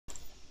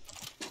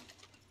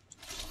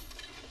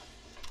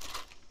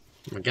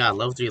Oh my god,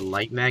 level 3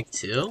 light mag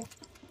too?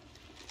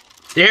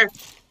 There!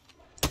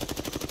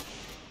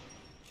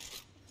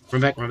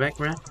 Run back, run back,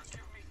 run back.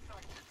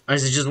 Oh,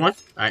 is it just one?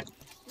 Alright.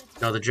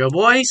 Know the drill,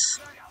 boys.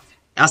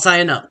 Outside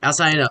and up,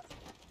 outside and up.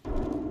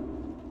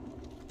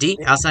 D,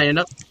 outside and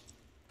up.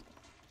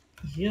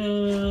 Yeah,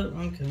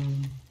 I'm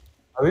coming.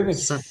 Are we being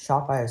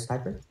shot by a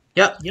sniper?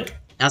 Yep. Yep.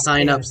 Outside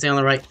and up, stay on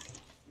the right.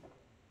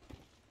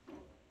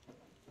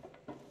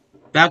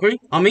 Valkyrie,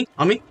 on me,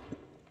 on me.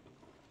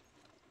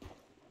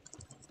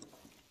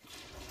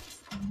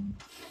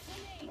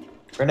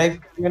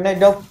 Grenade, grenade,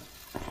 dope.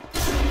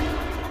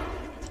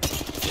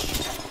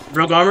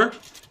 Broke armor.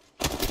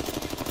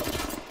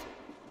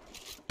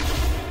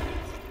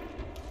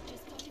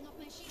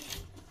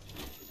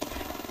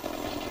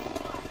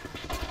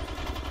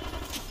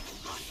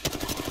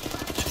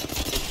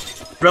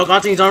 Broke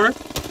Octane's armor.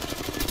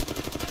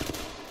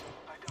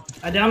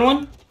 I down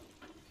one.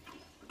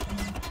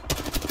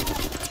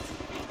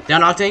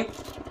 Down Octane.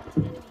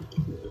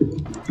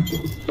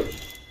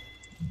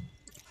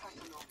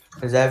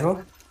 Is that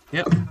everyone?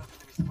 Yep.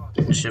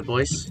 Good shit,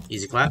 boys.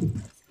 Easy clap.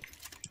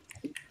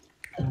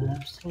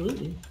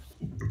 Absolutely.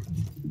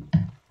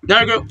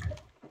 Another group.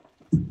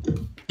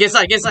 Get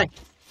inside, get inside.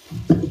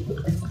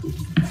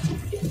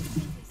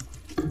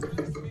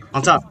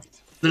 On top.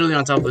 Literally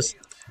on top of us.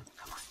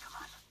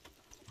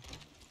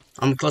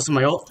 I'm close to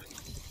my ult.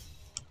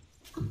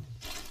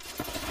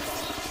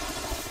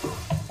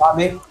 Got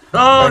me.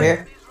 Oh! Right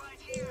here.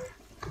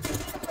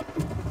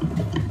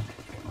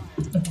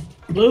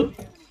 Blue.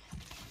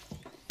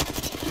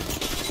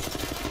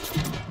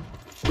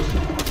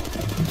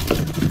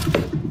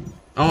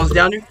 Almost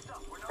down here.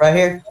 Right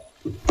here.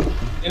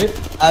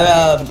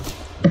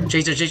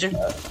 Chaser, chaser.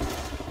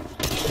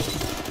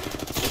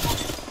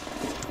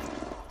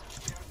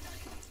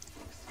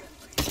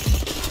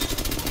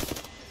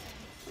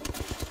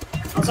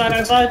 Outside,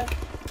 outside.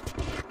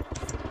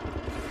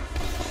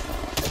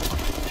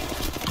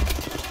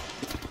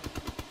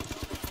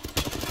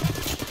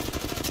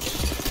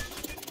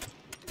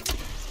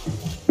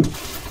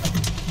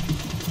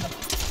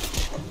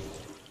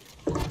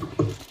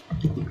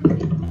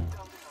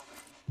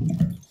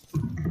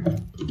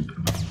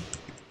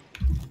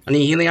 I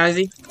need healing,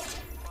 Izzy.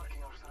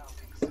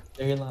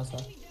 They're in last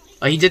time.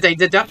 Oh, he did that, he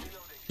did that.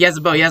 He has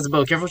a bow, he has a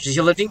bow. Careful, she's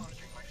heal lifting.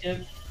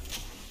 Yep.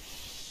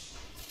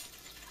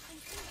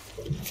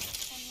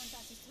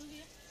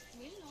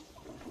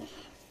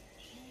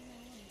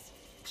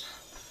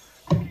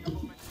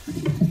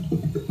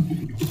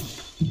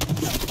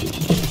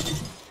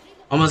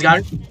 Almost got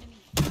her.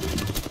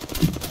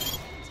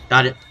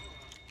 Got it.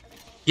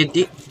 Get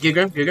deep, get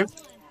Grim, get Grim.